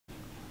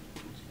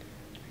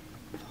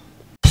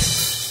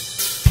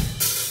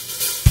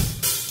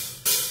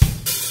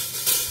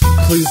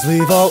Please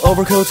leave all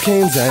overcoats,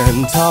 canes,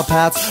 and top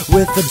hats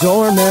with the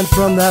doorman.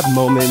 From that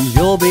moment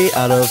you'll be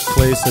out of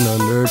place and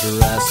under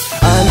duress.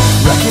 I'm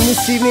wrecking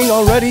this evening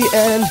already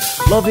and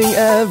loving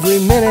every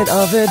minute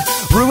of it,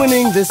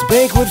 ruining this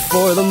banquet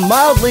for the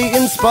mildly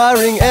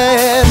inspiring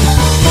end.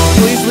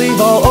 Please leave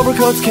all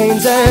overcoats,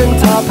 canes,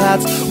 and top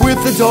hats with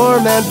the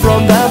doorman.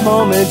 From that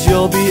moment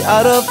you'll be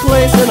out of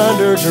place and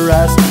under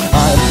duress.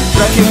 I'm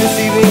wrecking this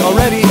evening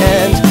already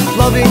and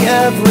loving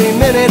every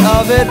minute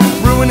of it,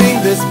 ruining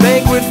this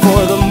banquet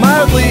for the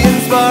mildly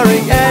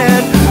inspiring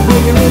end.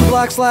 Bringing in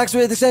black slacks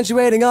with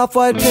accentuating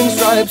off-white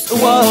pinstripes.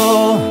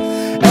 Whoa,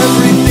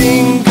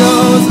 everything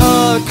goes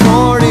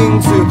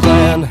according to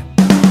plan.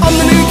 I'm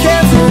the new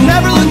cancer,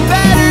 never look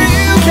better,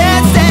 you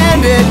can't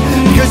stand it,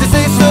 because you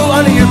say so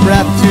under your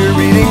breath to your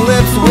reading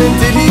lips. When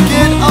did he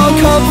get all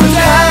confident?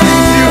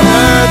 Haven't you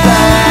heard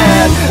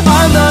that?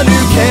 I'm the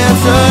new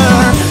cancer,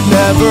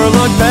 never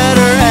look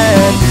better,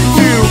 and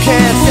you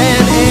can't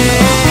stand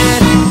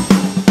it.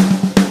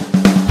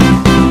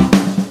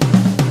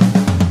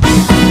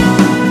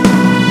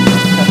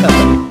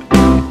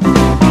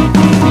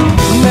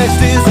 Next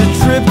is a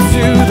trip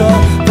to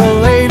the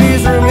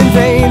ladies' room in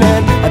vain,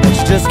 and I bet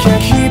you just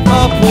can't keep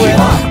up with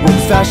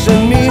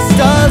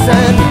fashionistas.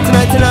 And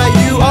tonight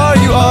you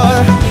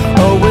are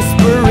a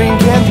whispering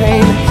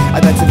campaign. I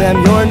bet to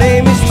them your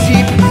name is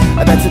cheap,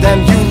 I bet to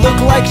them you look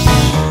like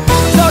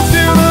Talk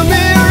to the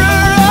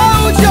mirror,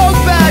 oh, choke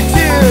back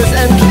tears,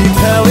 and keep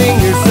telling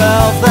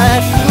yourself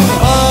that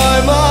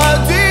I'm a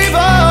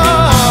diva.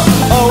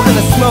 Oh, and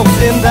the smoke's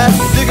in that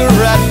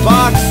cigarette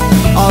box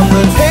on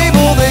the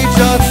table, they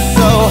just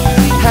so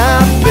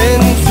happen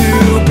to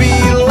be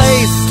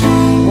laced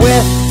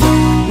with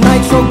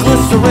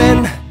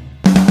nitroglycerin.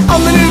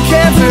 I'm the new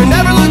cancer,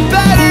 never look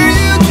better,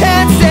 you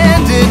can't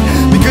stand it,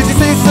 because you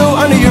say so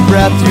under your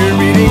breath to your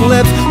reading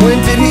lips. When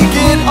did he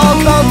get all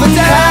confident?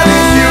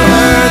 Haven't you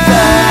heard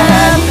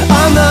that?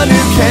 I'm the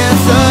new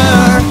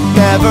cancer,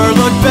 never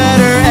look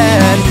better,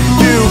 and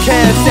you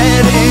can't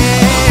stand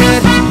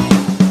it.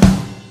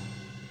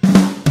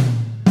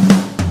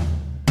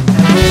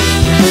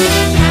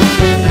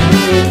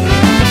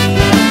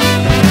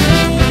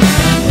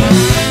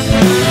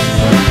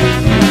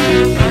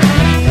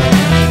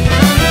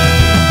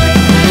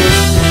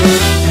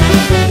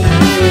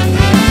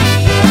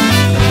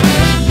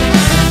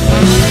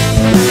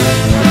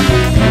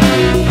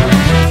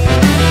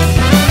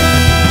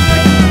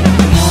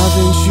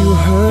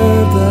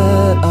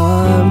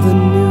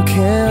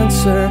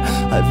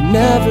 I've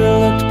never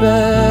looked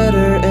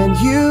better, and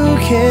you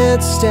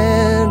can't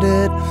stand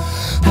it.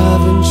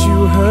 Haven't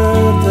you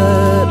heard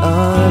that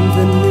I'm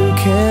the new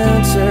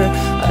cancer?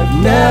 I've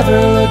never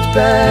looked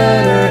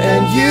better,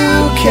 and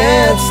you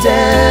can't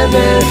stand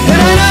it.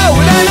 And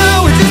I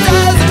know, it just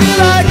doesn't feel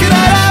like a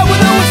night out with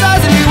no one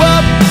sizing you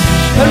up.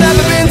 I've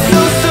never been so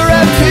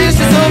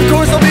surreptitious, so of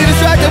course I'll be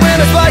distracted when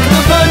I spike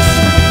the punch.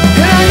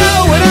 And I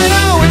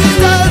know, it just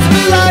doesn't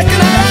feel like a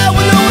night out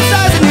with no one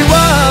sizing you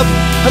up.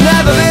 I've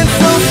never been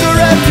so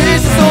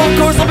surreptitious, so of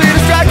course I'll be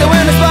distracted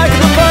when I spike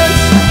the punch.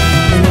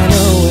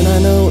 And I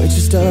know, it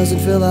just doesn't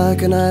feel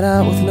like a night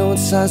out with no one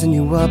sizing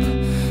you up.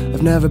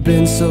 I've never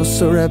been so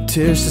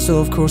surreptitious, so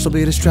of course I'll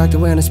be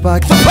distracted when I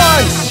spike the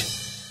punch.